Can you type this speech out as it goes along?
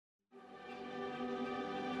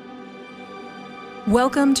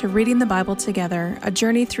Welcome to Reading the Bible Together, a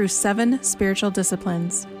journey through 7 spiritual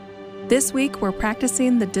disciplines. This week, we're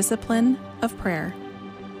practicing the discipline of prayer.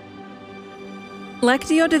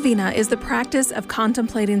 Lectio Divina is the practice of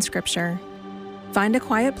contemplating Scripture. Find a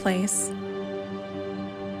quiet place.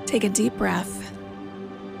 Take a deep breath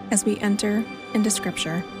as we enter into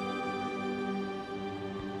Scripture.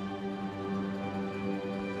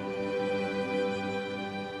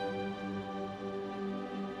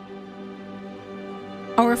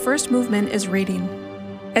 Our first movement is reading.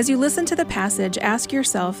 As you listen to the passage, ask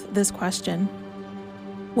yourself this question: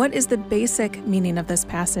 what is the basic meaning of this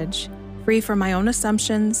passage, free from my own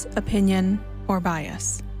assumptions, opinion, or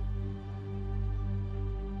bias?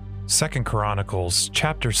 2 Chronicles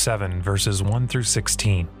chapter 7, verses 1 through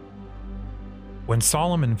 16. When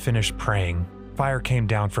Solomon finished praying, fire came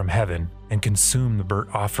down from heaven and consumed the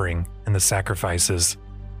burnt offering and the sacrifices,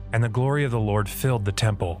 and the glory of the Lord filled the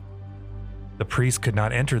temple. The priests could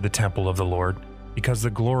not enter the temple of the Lord because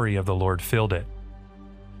the glory of the Lord filled it.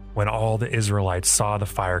 When all the Israelites saw the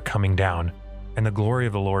fire coming down and the glory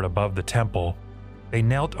of the Lord above the temple, they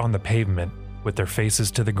knelt on the pavement with their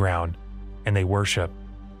faces to the ground, and they worshiped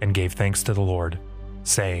and gave thanks to the Lord,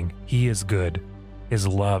 saying, "He is good, his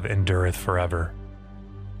love endureth forever."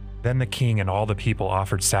 Then the king and all the people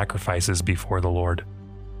offered sacrifices before the Lord.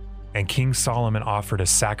 And King Solomon offered a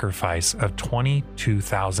sacrifice of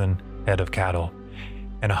 22,000 head of cattle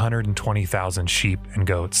and 120,000 sheep and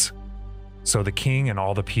goats. So the king and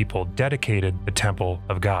all the people dedicated the temple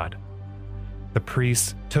of God. The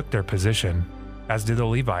priests took their position, as did the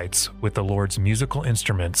Levites, with the Lord's musical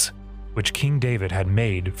instruments, which King David had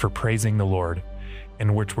made for praising the Lord,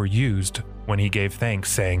 and which were used when he gave thanks,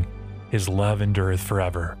 saying, "His love endureth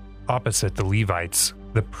forever." Opposite the Levites,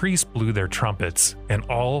 the priests blew their trumpets, and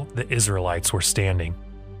all the Israelites were standing.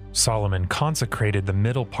 Solomon consecrated the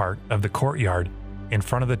middle part of the courtyard in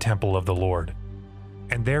front of the temple of the Lord,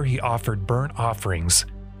 and there he offered burnt offerings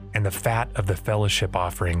and the fat of the fellowship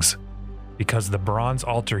offerings, because the bronze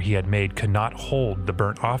altar he had made could not hold the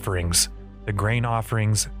burnt offerings, the grain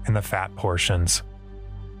offerings, and the fat portions.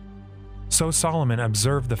 So Solomon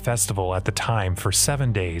observed the festival at the time for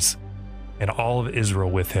 7 days, and all of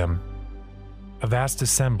Israel with him, a vast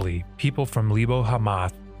assembly, people from Lebo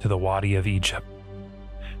Hamath to the Wadi of Egypt.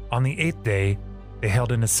 On the 8th day, they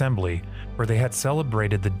held an assembly where they had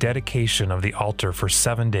celebrated the dedication of the altar for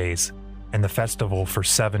 7 days and the festival for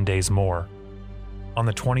 7 days more. On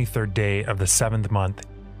the 23rd day of the 7th month,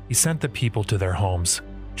 he sent the people to their homes,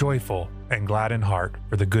 joyful and glad in heart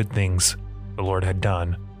for the good things the Lord had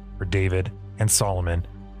done for David and Solomon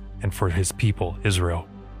and for his people Israel.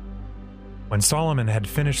 When Solomon had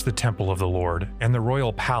finished the temple of the Lord and the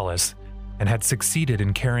royal palace, and had succeeded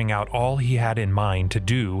in carrying out all he had in mind to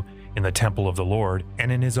do in the temple of the Lord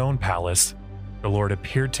and in his own palace, the Lord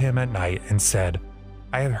appeared to him at night and said,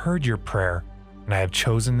 "I have heard your prayer, and I have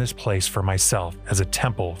chosen this place for myself as a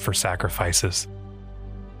temple for sacrifices.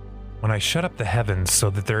 When I shut up the heavens so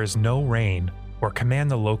that there is no rain, or command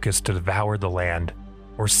the locusts to devour the land,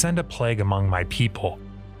 or send a plague among my people,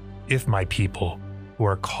 if my people, who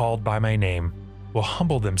are called by my name, will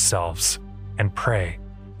humble themselves and pray,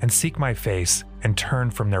 and seek my face, and turn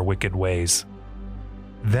from their wicked ways.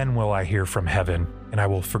 Then will I hear from heaven, and I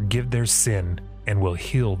will forgive their sin, and will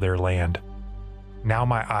heal their land. Now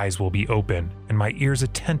my eyes will be open, and my ears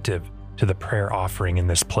attentive to the prayer offering in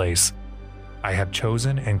this place. I have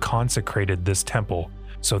chosen and consecrated this temple,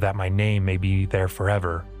 so that my name may be there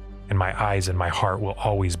forever, and my eyes and my heart will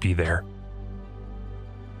always be there."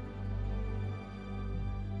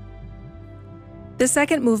 The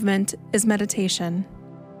second movement is meditation.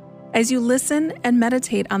 As you listen and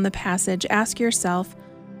meditate on the passage, ask yourself,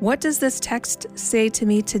 what does this text say to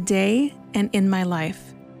me today and in my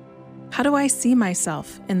life? How do I see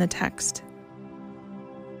myself in the text?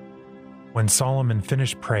 When Solomon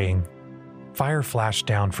finished praying, fire flashed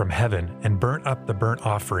down from heaven and burnt up the burnt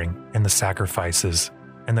offering and the sacrifices,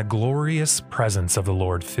 and the glorious presence of the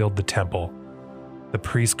Lord filled the temple. The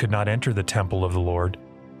priests could not enter the temple of the Lord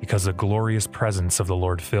because the glorious presence of the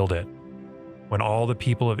Lord filled it. When all the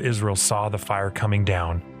people of Israel saw the fire coming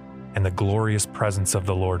down and the glorious presence of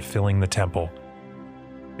the Lord filling the temple,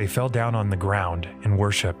 they fell down on the ground and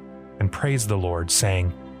worshiped and praised the Lord,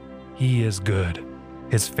 saying, "He is good.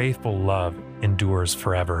 His faithful love endures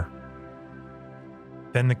forever."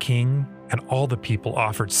 Then the king and all the people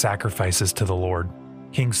offered sacrifices to the Lord.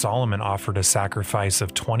 King Solomon offered a sacrifice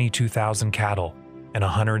of 22,000 cattle and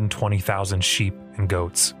 120,000 sheep and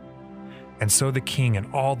goats. And so the king and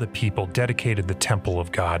all the people dedicated the temple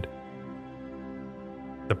of God.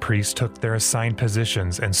 The priests took their assigned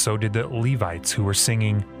positions, and so did the Levites who were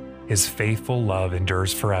singing, His faithful love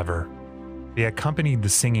endures forever. They accompanied the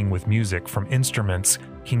singing with music from instruments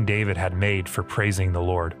King David had made for praising the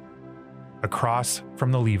Lord. Across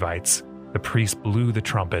from the Levites, the priests blew the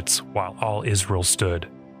trumpets while all Israel stood.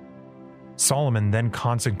 Solomon then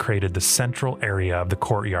consecrated the central area of the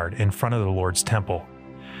courtyard in front of the Lord's temple.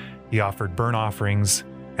 He offered burnt offerings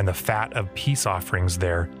and the fat of peace offerings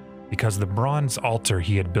there, because the bronze altar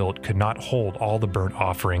he had built could not hold all the burnt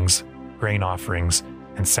offerings, grain offerings,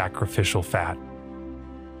 and sacrificial fat.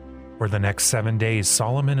 For the next 7 days,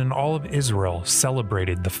 Solomon and all of Israel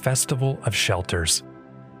celebrated the Festival of Shelters.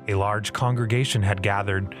 A large congregation had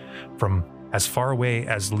gathered from as far away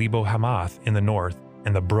as Lebo Hamath in the north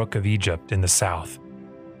and the Brook of Egypt in the south.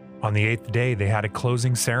 On the 8th day, they had a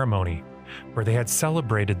closing ceremony, where they had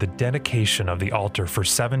celebrated the dedication of the altar for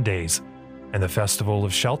 7 days and the Festival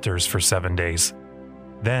of Shelters for 7 days.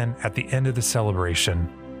 Then, at the end of the celebration,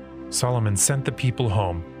 Solomon sent the people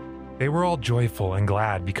home. They were all joyful and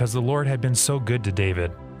glad because the Lord had been so good to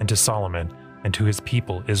David and to Solomon and to his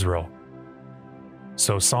people Israel.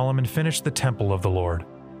 So Solomon finished the temple of the Lord,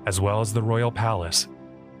 as well as the royal palace.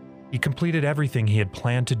 He completed everything he had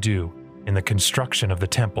planned to do in the construction of the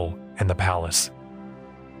temple and the palace.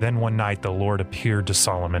 Then one night the Lord appeared to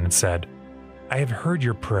Solomon and said, "I have heard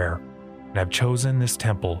your prayer, and have chosen this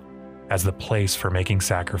temple as the place for making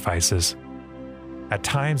sacrifices. At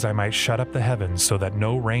times I might shut up the heavens so that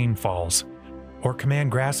no rain falls, or command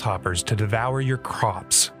grasshoppers to devour your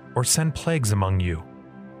crops, or send plagues among you.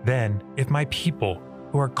 Then, if my people,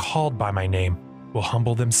 who are called by my name, will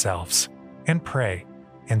humble themselves, and pray,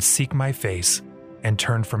 and seek my face, and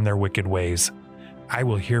turn from their wicked ways, I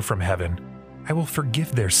will hear from heaven. I will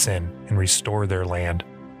forgive their sin and restore their land.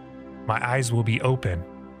 My eyes will be open,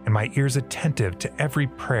 and my ears attentive to every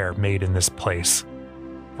prayer made in this place.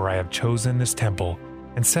 For I have chosen this temple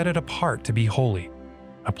and set it apart to be holy,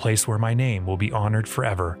 a place where my name will be honored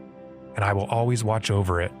forever, and I will always watch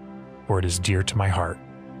over it, for it is dear to my heart."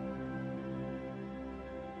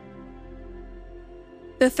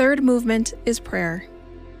 The third movement is prayer.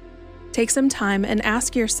 Take some time and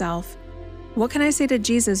ask yourself, what can I say to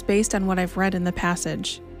Jesus based on what I've read in the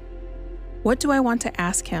passage? What do I want to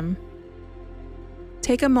ask him?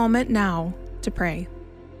 Take a moment now to pray.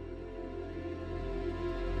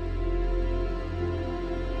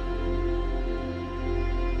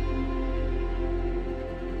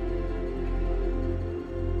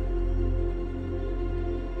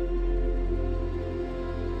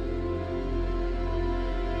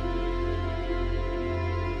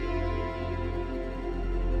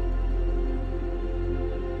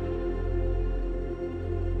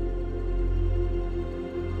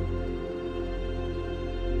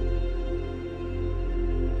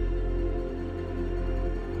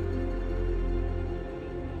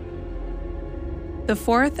 The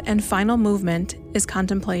fourth and final movement is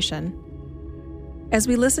contemplation. As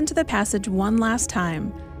we listen to the passage one last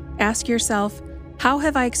time, ask yourself, how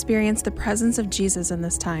have I experienced the presence of Jesus in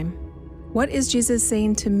this time? What is Jesus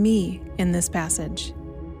saying to me in this passage?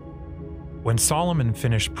 When Solomon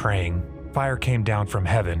finished praying, fire came down from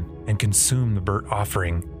heaven and consumed the burnt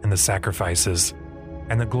offering and the sacrifices,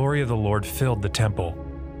 and the glory of the Lord filled the temple.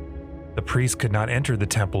 The priests could not enter the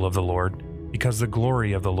temple of the Lord because the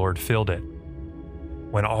glory of the Lord filled it.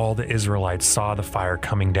 When all the Israelites saw the fire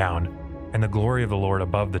coming down and the glory of the Lord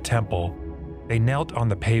above the temple, they knelt on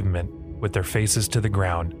the pavement with their faces to the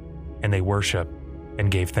ground, and they worshiped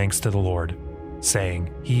and gave thanks to the Lord, saying,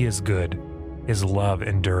 "He is good, his love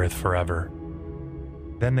endureth forever."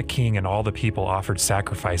 Then the king and all the people offered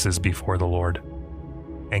sacrifices before the Lord.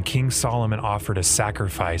 And King Solomon offered a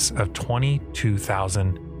sacrifice of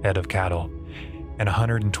 22,000 head of cattle and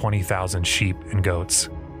 120,000 sheep and goats.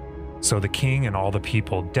 So the king and all the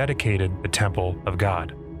people dedicated the temple of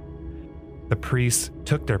God. The priests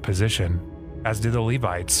took their position, as did the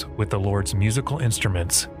Levites, with the Lord's musical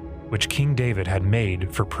instruments, which King David had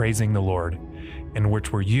made for praising the Lord, and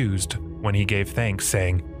which were used when he gave thanks,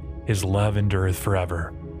 saying, "His love endureth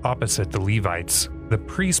forever." Opposite the Levites, the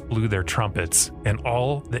priests blew their trumpets, and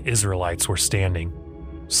all the Israelites were standing.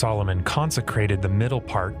 Solomon consecrated the middle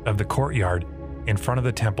part of the courtyard in front of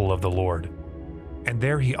the temple of the Lord. And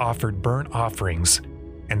there he offered burnt offerings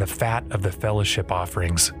and the fat of the fellowship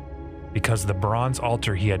offerings, because the bronze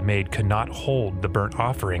altar he had made could not hold the burnt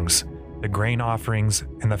offerings, the grain offerings,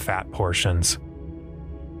 and the fat portions.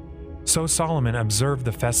 So Solomon observed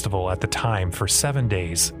the festival at the time for 7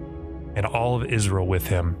 days, and all of Israel with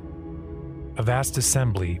him. A vast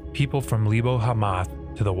assembly, people from Lebo Hamath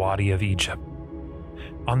to the Wadi of Egypt.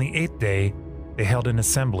 On the 8th day, they held an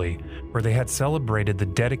assembly where they had celebrated the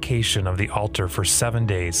dedication of the altar for 7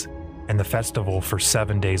 days and the festival for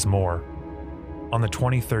 7 days more. On the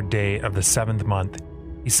 23rd day of the 7th month,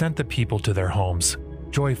 he sent the people to their homes,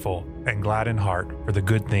 joyful and glad in heart for the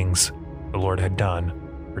good things the Lord had done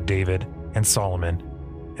for David and Solomon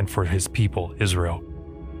and for his people Israel.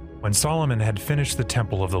 When Solomon had finished the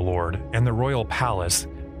temple of the Lord and the royal palace,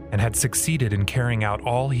 and had succeeded in carrying out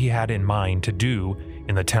all he had in mind to do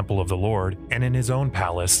in the temple of the Lord and in his own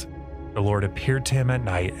palace, the Lord appeared to him at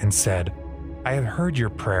night and said, "I have heard your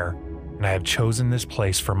prayer, and I have chosen this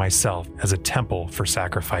place for myself as a temple for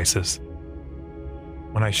sacrifices.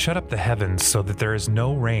 When I shut up the heavens so that there is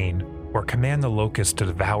no rain, or command the locusts to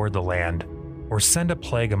devour the land, or send a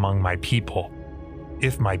plague among my people,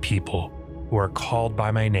 if my people, who are called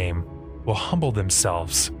by my name, will humble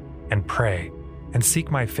themselves and pray and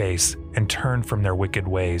seek my face and turn from their wicked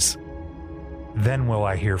ways, then will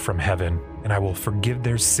I hear from heaven, and I will forgive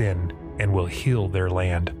their sin and will heal their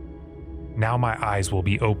land. Now my eyes will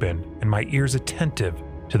be open and my ears attentive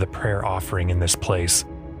to the prayer offering in this place.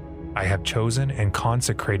 I have chosen and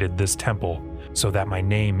consecrated this temple so that my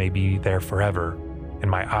name may be there forever,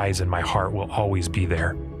 and my eyes and my heart will always be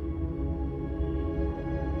there."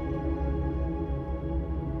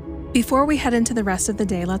 Before we head into the rest of the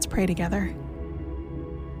day, let's pray together.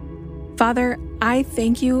 Father, I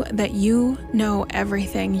thank you that you know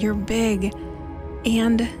everything. You're big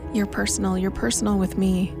and you're personal. You're personal with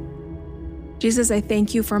me. Jesus, I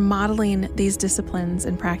thank you for modeling these disciplines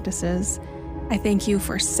and practices. I thank you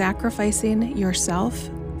for sacrificing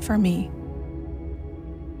yourself for me.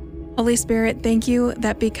 Holy Spirit, thank you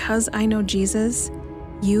that because I know Jesus,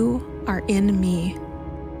 you are in me.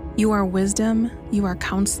 You are wisdom, you are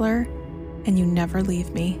counselor, and you never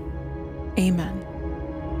leave me. Amen.